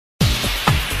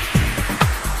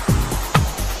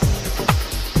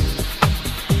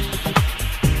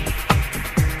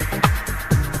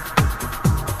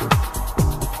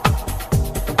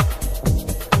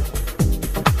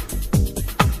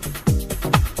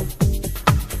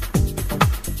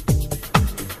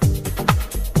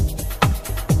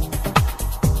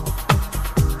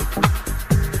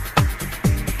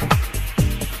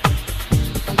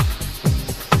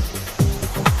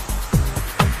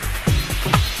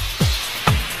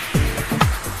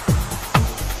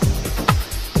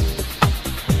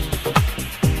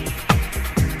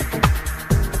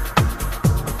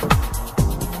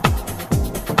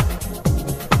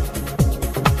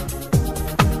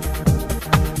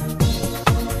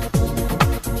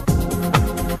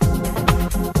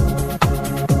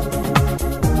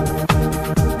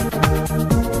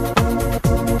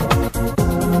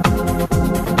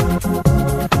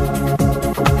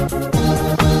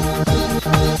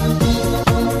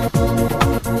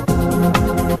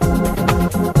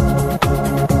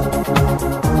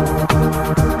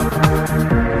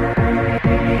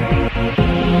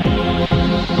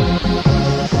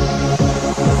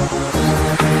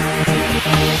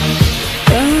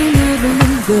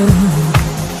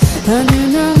And you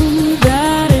know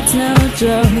that it's no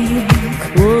joke.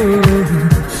 Whoa,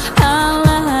 I'll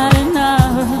let it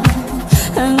know.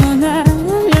 And we'll never,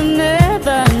 you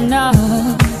never know.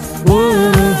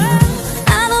 Whoa,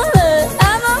 I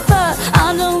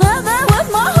don't love that with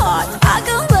my heart. I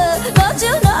can love, don't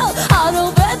you know? I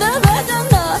don't better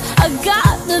know. I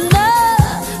got the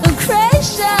love, the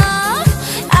creation.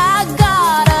 I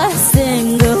got a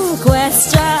single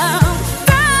question.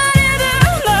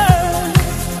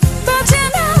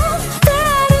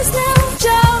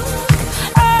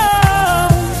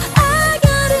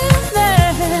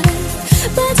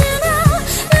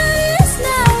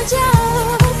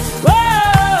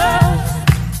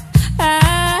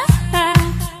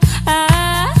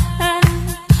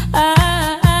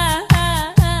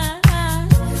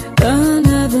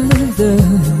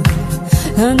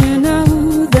 And you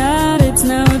know that it's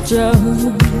no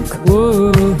joke.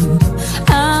 Whoa.